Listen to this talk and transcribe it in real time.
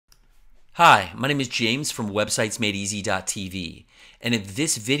Hi, my name is James from websitesmadeeasy.tv, and in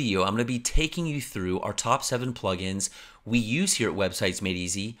this video I'm going to be taking you through our top 7 plugins we use here at Websites Made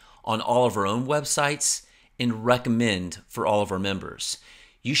Easy on all of our own websites and recommend for all of our members.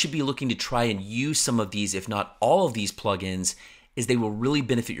 You should be looking to try and use some of these, if not all of these plugins, as they will really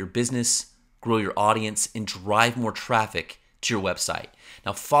benefit your business, grow your audience, and drive more traffic to your website.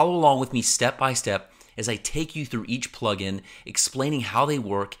 Now follow along with me step by step as I take you through each plugin, explaining how they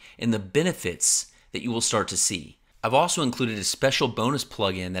work and the benefits that you will start to see. I've also included a special bonus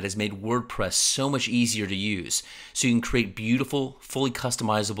plugin that has made WordPress so much easier to use, so you can create beautiful, fully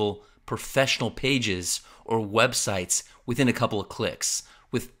customizable, professional pages or websites within a couple of clicks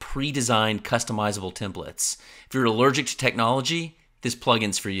with pre-designed customizable templates. If you're allergic to technology, this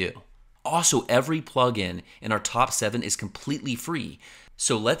plugin's for you. Also, every plugin in our top 7 is completely free.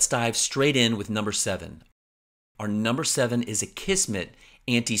 So let's dive straight in with number 7. Our number 7 is Akismet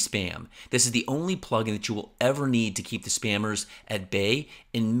Anti-Spam. This is the only plugin that you will ever need to keep the spammers at bay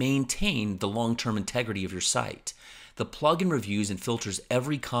and maintain the long-term integrity of your site. The plugin reviews and filters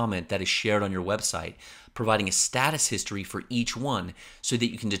every comment that is shared on your website, providing a status history for each one so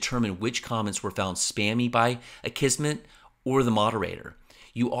that you can determine which comments were found spammy by Akismet or the moderator.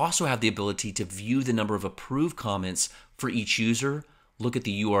 You also have the ability to view the number of approved comments for each user, look at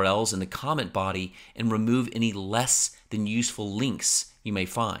the URLs in the comment body, and remove any less than useful links you may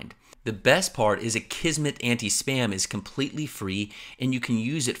find. The best part is Akismet Anti-Spam is completely free and you can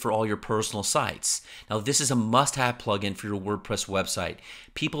use it for all your personal sites. Now this is a must-have plugin for your WordPress website.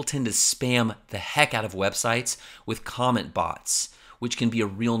 People tend to spam the heck out of websites with comment bots, which can be a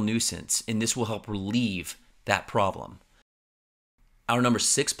real nuisance, and this will help relieve that problem. Our number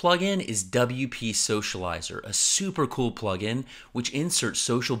 6 plugin is WP Socializer, a super cool plugin which inserts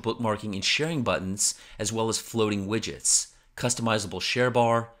social bookmarking and sharing buttons as well as floating widgets, customizable share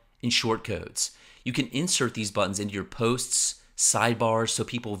bar, and shortcodes. You can insert these buttons into your posts, sidebars, so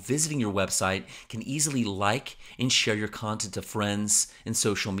people visiting your website can easily like and share your content to friends and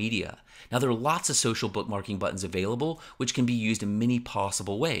social media. Now there are lots of social bookmarking buttons available which can be used in many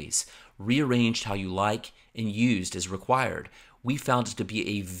possible ways, rearranged how you like and used as required. We found it to be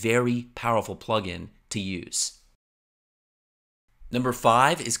a very powerful plugin to use. Number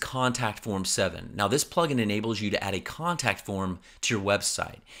 5 is Contact Form 7. Now this plugin enables you to add a contact form to your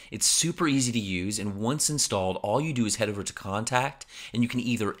website. It's super easy to use, and once installed, all you do is head over to Contact and you can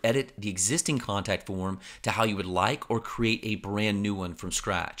either edit the existing contact form to how you would like or create a brand new one from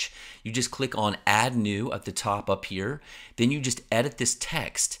scratch. You just click on Add New at the top up here, then you just edit this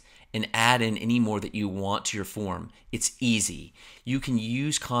text and add in any more that you want to your form. It's easy. You can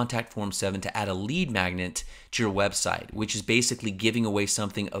use Contact Form 7 to add a lead magnet to your website, which is basically giving away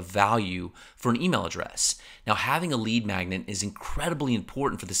something of value for an email address. Now, having a lead magnet is incredibly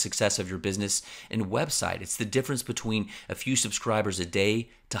important for the success of your business and website. It's the difference between a few subscribers a day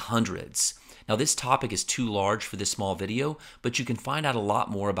to hundreds. Now, this topic is too large for this small video, but you can find out a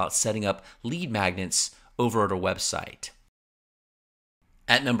lot more about setting up lead magnets over at our website.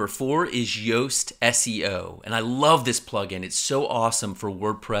 At number 4 is Yoast SEO, and I love this plugin. It's so awesome for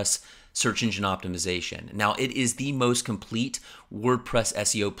WordPress search engine optimization. Now, it is the most complete WordPress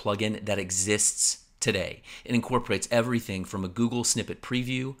SEO plugin that exists today. It incorporates everything from a Google snippet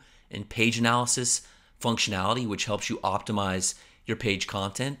preview and page analysis functionality, which helps you optimize your page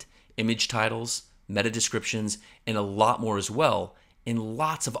content, image titles, meta descriptions, and a lot more as well, and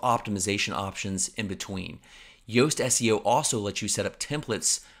lots of optimization options in between. Yoast SEO also lets you set up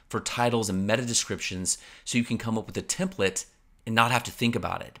templates for titles and meta descriptions so you can come up with a template and not have to think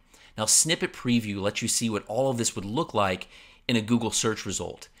about it. Now, Snippet Preview lets you see what all of this would look like in a Google search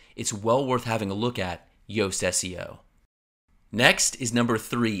result. It's well worth having a look at Yoast SEO. Next is number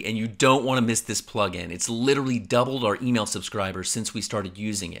 3, and you don't want to miss this plugin. It's literally doubled our email subscribers since we started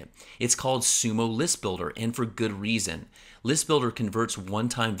using it. It's called Sumo List Builder, and for good reason. List Builder converts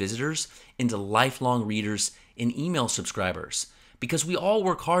one-time visitors into lifelong readers and email subscribers because we all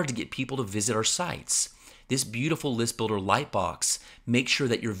work hard to get people to visit our sites. This beautiful List Builder lightbox makes sure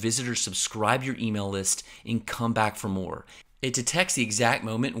that your visitors subscribe to your email list and come back for more. It detects the exact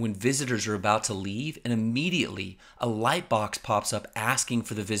moment when visitors are about to leave, and immediately a light box pops up asking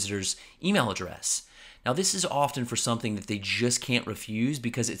for the visitor's email address. Now, this is often for something that they just can't refuse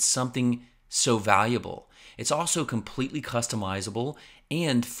because it's something so valuable. It's also completely customizable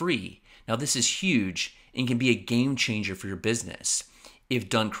and free. Now, this is huge and can be a game changer for your business if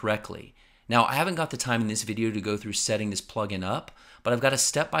done correctly. Now, I haven't got the time in this video to go through setting this plugin up, but I've got a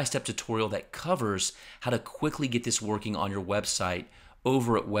step-by-step tutorial that covers how to quickly get this working on your website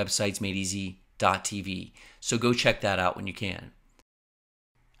over at websitesmadeeasy.tv. So go check that out when you can.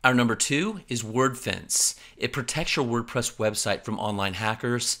 Our number 2 is WordFence. It protects your WordPress website from online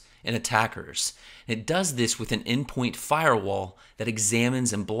hackers and attackers. It does this with an endpoint firewall that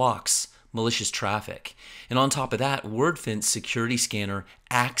examines and blocks malicious traffic. And on top of that, WordFence Security Scanner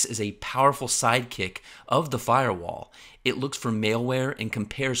acts as a powerful sidekick of the firewall. It looks for malware and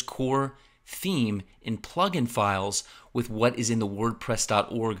compares core, theme, and plugin files with what is in the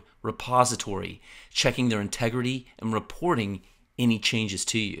WordPress.org repository, checking their integrity and reporting any changes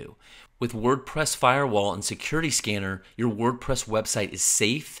to you. With WordPress Firewall and Security Scanner, your WordPress website is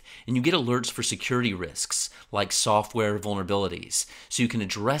safe and you get alerts for security risks like software vulnerabilities, so you can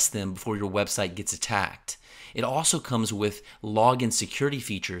address them before your website gets attacked. It also comes with login security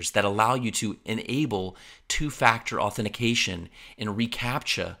features that allow you to enable two-factor authentication and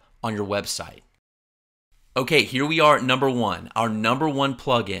reCAPTCHA on your website. Okay, here we are at number 1, our number 1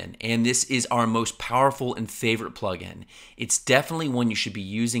 plugin, and this is our most powerful and favorite plugin. It's definitely one you should be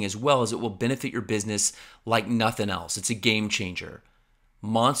using, as well as it will benefit your business like nothing else. It's a game changer.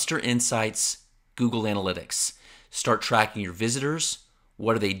 Monster Insights Google Analytics. Start tracking your visitors.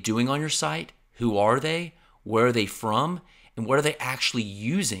 What are they doing on your site? Who are they? Where are they from? And what are they actually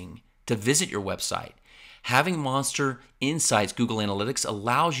using to visit your website? Having Monster Insights Google Analytics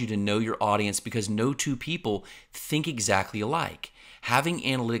allows you to know your audience because no two people think exactly alike. Having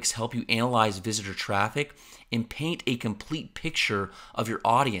analytics help you analyze visitor traffic and paint a complete picture of your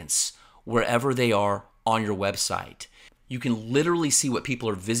audience wherever they are on your website. You can literally see what people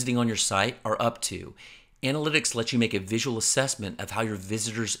are visiting on your site are up to. Analytics lets you make a visual assessment of how your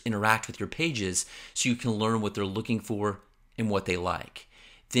visitors interact with your pages so you can learn what they're looking for and what they like.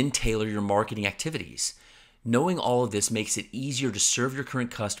 Then tailor your marketing activities. Knowing all of this makes it easier to serve your current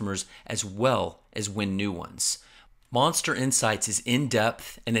customers as well as win new ones. Monster Insights is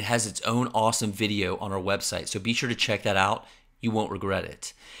in-depth and it has its own awesome video on our website, so be sure to check that out. You won't regret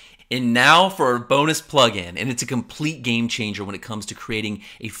it. And now for our bonus plugin, and it's a complete game changer when it comes to creating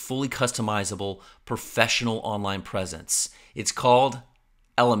a fully customizable professional online presence. It's called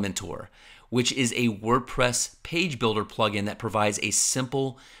Elementor, which is a WordPress page builder plugin that provides a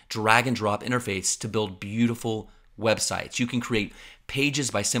simple drag and drop interface to build beautiful websites. You can create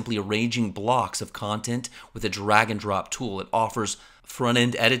pages by simply arranging blocks of content with a drag and drop tool. It offers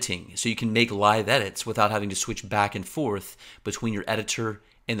front-end editing, so you can make live edits without having to switch back and forth between your editor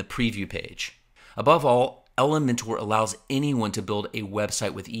and the preview page. Above all, Elementor allows anyone to build a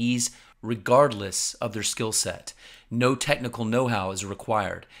website with ease, regardless of their skill set. No technical know-how is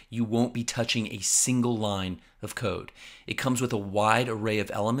required. You won't be touching a single line of code. It comes with a wide array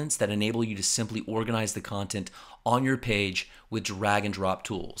of elements that enable you to simply organize the content on your page with drag and drop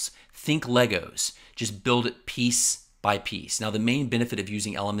tools. Think Legos. Just build it piece by piece. Now, the main benefit of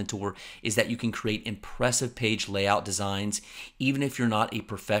using Elementor is that you can create impressive page layout designs even if you're not a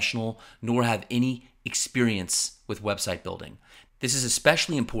professional nor have any experience with website building. This is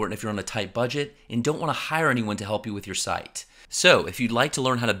especially important if you're on a tight budget and don't want to hire anyone to help you with your site. So, if you'd like to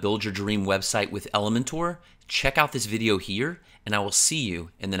learn how to build your dream website with Elementor, check out this video here, and I will see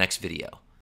you in the next video.